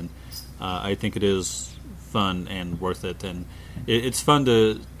now and then. I think it is fun and worth it, and it's fun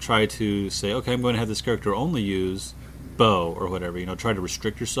to try to say, okay, I'm going to have this character only use bow or whatever. Try to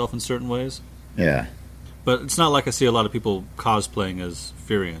restrict yourself in certain ways. Yeah. But it's not like I see a lot of people cosplaying as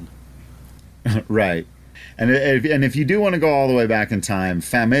Firion. Right. And if you do want to go all the way back in time,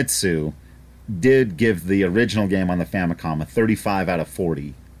 Famitsu did give the original game on the Famicom a 35 out of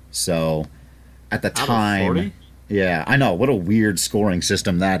 40. So at the time... Out of 40? Yeah, I know. What a weird scoring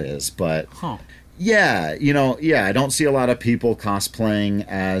system that is. But... Huh. Yeah, I don't see a lot of people cosplaying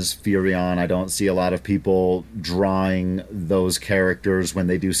as Firion. I don't see a lot of people drawing those characters when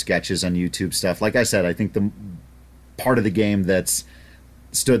they do sketches on YouTube stuff. Like I said, I think the part of the game that's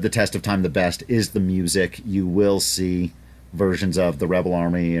stood the test of time the best is the music. You will see versions of the Rebel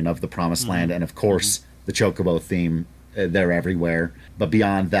Army and of the Promised Land, and of course the Chocobo theme. They're everywhere. But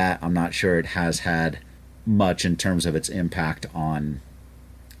beyond that, I'm not sure it has had much in terms of its impact on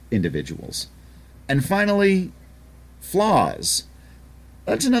individuals. And finally, flaws.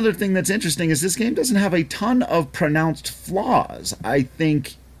 That's another thing that's interesting, is this game doesn't have a ton of pronounced flaws. I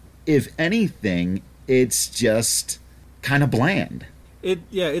think, if anything, it's just kind of bland. I think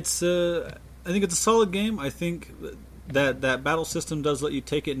it's a solid game. I think that battle system does let you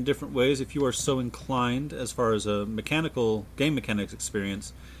take it in different ways if you are so inclined, as far as a game mechanics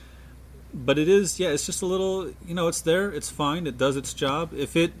experience. But it's just a little, it's there, it's fine, it does its job.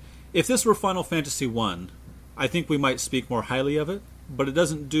 If this were Final Fantasy I think we might speak more highly of it, but it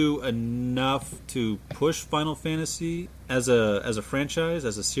doesn't do enough to push Final Fantasy as a franchise,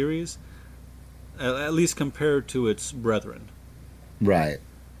 as a series, at least compared to its brethren. Right.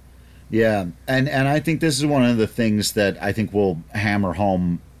 Yeah, and I think this is one of the things that I think we'll hammer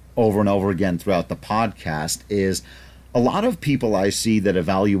home over and over again throughout the podcast is a lot of people I see that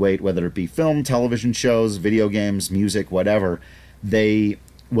evaluate, whether it be film, television shows, video games, music, whatever, they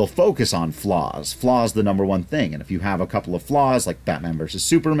will focus on flaws. Flaws the number one thing. And if you have a couple of flaws, like Batman versus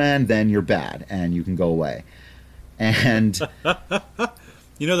Superman, then you're bad and you can go away. And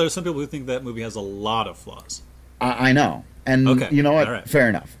there's some people who think that movie has a lot of flaws. I know. And okay. You know what? Right. Fair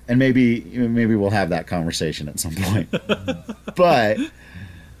enough. And maybe we'll have that conversation at some point. But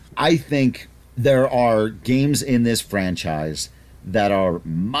I think there are games in this franchise that are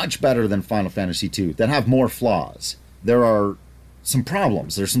much better than Final Fantasy II, that have more flaws. There are some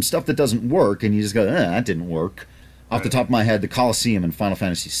problems. There's some stuff that doesn't work, and you just go, that didn't work. Off the top of my head, the Colosseum in Final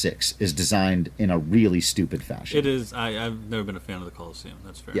Fantasy VI is designed in a really stupid fashion. It is. I've never been a fan of the Colosseum.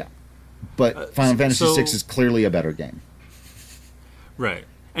 That's fair. Yeah. But Final Fantasy VI is clearly a better game. Right.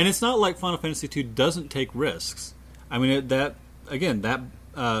 And it's not like Final Fantasy II doesn't take risks. I mean, that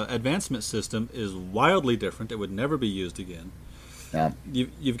advancement system is wildly different. It would never be used again. Yeah.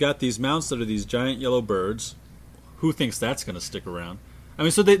 You've got these mounts that are these giant yellow birds. Who thinks that's going to stick around? I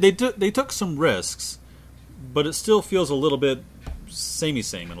mean, so they took some risks, but it still feels a little bit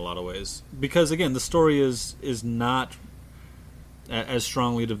samey-same in a lot of ways. Because, again, the story is not as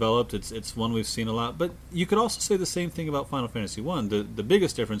strongly developed. It's one we've seen a lot. But you could also say the same thing about Final Fantasy 1. The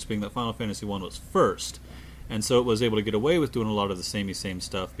biggest difference being that Final Fantasy 1 was first. And so it was able to get away with doing a lot of the same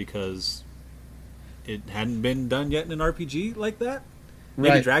stuff because it hadn't been done yet in an RPG like that.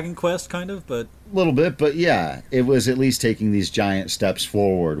 Maybe Right. Dragon Quest, kind of, but... A little bit, but yeah, it was at least taking these giant steps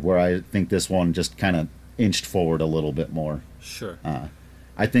forward, where I think this one just kind of inched forward a little bit more. Sure.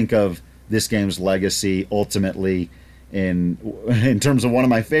 I think of this game's legacy ultimately in terms of one of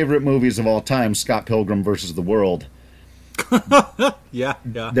my favorite movies of all time, Scott Pilgrim versus the World. Yeah.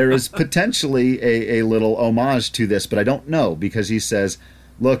 There is potentially a little homage to this, but I don't know, because he says,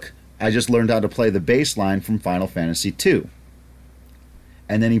 look, I just learned how to play the bass line from Final Fantasy II.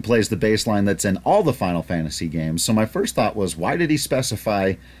 And then he plays the bass line that's in all the Final Fantasy games. So my first thought was, why did he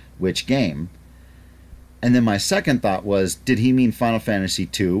specify which game? And then my second thought was, did he mean Final Fantasy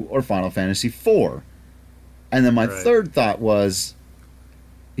II or Final Fantasy IV? And then my third thought was,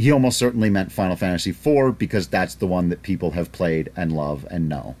 he almost certainly meant Final Fantasy IV, because that's the one that people have played and love and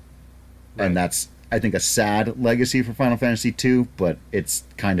know. Right. And that's, I think, a sad legacy for Final Fantasy II, but it's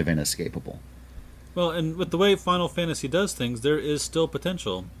kind of inescapable. Well, and with the way Final Fantasy does things, there is still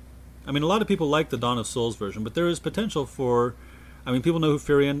potential. I mean, a lot of people like the Dawn of Souls version, but there is potential for... I mean, people know who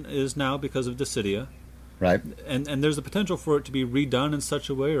Firion is now because of Dissidia. Right? And there's the potential for it to be redone in such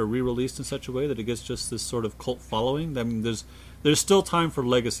a way or re-released in such a way that it gets just this sort of cult following. I mean, there's still time for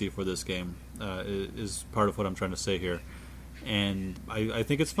legacy for this game, is part of what I'm trying to say here. And I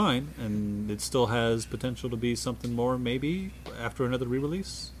think it's fine, and it still has potential to be something more, maybe, after another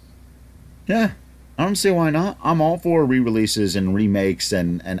re-release. Yeah. I don't see why not. I'm all for re-releases and remakes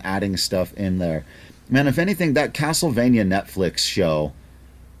and adding stuff in there. Man, if anything, that Castlevania Netflix show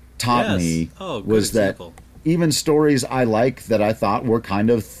taught me was that even stories I like that I thought were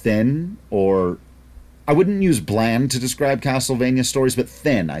kind of thin, or I wouldn't use bland to describe Castlevania stories, but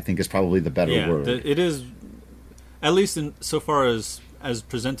thin, I think, is probably the better word. It is, at least in so far as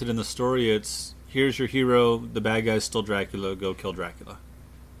presented in the story, it's here's your hero, the bad guy's still Dracula, go kill Dracula.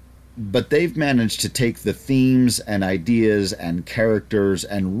 But they've managed to take the themes and ideas and characters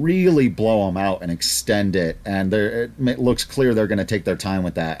and really blow them out and extend it. And it looks clear they're going to take their time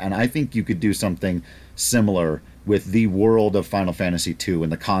with that. And I think you could do something similar with the world of Final Fantasy II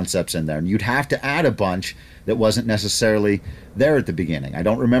and the concepts in there. And you'd have to add a bunch that wasn't necessarily there at the beginning. I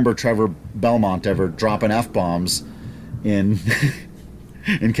don't remember Trevor Belmont ever dropping F-bombs in...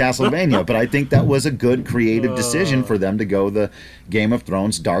 in Castlevania, but I think that was a good creative decision for them to go the Game of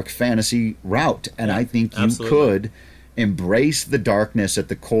Thrones dark fantasy route. And I think you could embrace the darkness at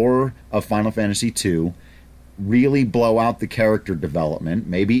the core of Final Fantasy II, really blow out the character development,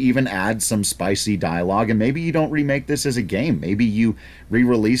 maybe even add some spicy dialogue, and maybe you don't remake this as a game. Maybe you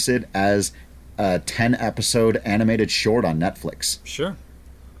re-release it as a 10-episode animated short on Netflix. Sure.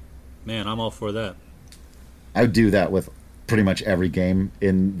 Man, I'm all for that. I would do that with pretty much every game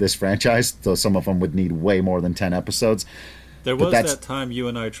in this franchise, though some of them would need way more than 10 episodes. There was that time you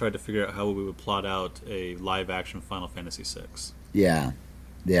and I tried to figure out how we would plot out a live-action Final Fantasy VI. Yeah.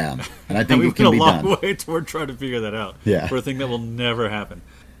 And I think and it can be done. we went a long way toward trying to figure that out. Yeah. For a thing that will never happen.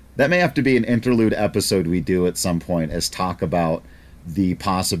 That may have to be an interlude episode we do at some point, as talk about the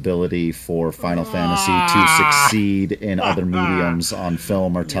possibility for Final Fantasy to succeed in other mediums on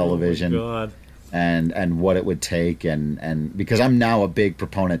film or television. Oh my God. And what it would take, and because I'm now a big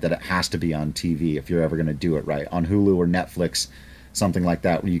proponent that it has to be on TV if you're ever going to do it right, on Hulu or Netflix, something like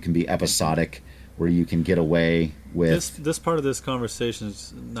that, where you can be episodic, where you can get away with this part of this conversation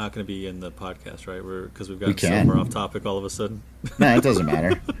is not going to be in the podcast, right? Because we've got so far off topic all of a sudden. Nah, it doesn't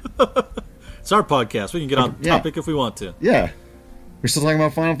matter. It's our podcast. We can get on topic if we want to. Yeah, we're still talking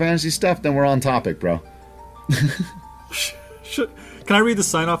about Final Fantasy stuff. Then we're on topic, bro. Can I read the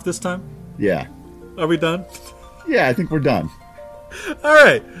sign off this time? Yeah. Are we done? Yeah, I think we're done. All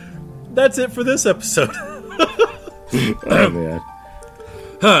right. That's it for this episode. Oh, man.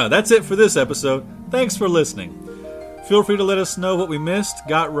 That's it for this episode. Thanks for listening. Feel free to let us know what we missed,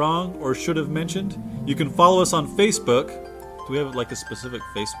 got wrong, or should have mentioned. You can follow us on Facebook. Do we have like a specific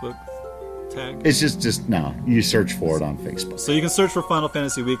Facebook tag? It's just no. You search for it on Facebook. So you can search for Final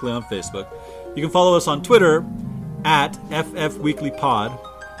Fantasy Weekly on Facebook. You can follow us on Twitter at FFWeeklyPod.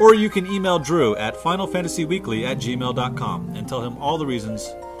 Or you can email Drew at finalfantasyweekly@gmail.com and tell him all the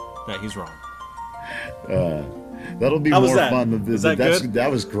reasons that he's wrong. That'll be more fun than this. That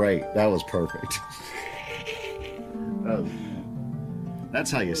was great. That was perfect.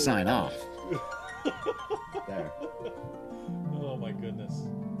 That's how you sign off. There. Oh my goodness.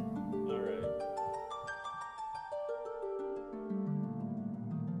 All right.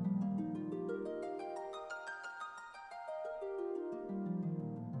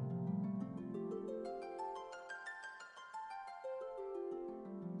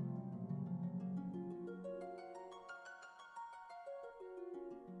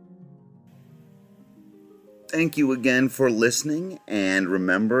 Thank you again for listening, and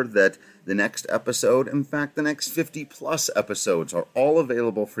remember that the next episode, in fact, the next 50 plus episodes, are all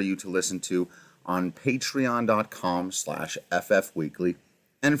available for you to listen to on patreon.com/ffweekly.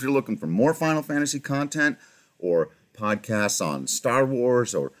 And if you're looking for more Final Fantasy content, or podcasts on Star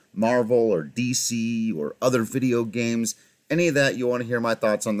Wars, or Marvel, or DC, or other video games, any of that, you want to hear my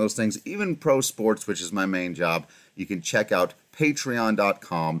thoughts on those things, even pro sports, which is my main job, you can check out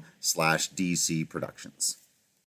patreon.com/DC Productions.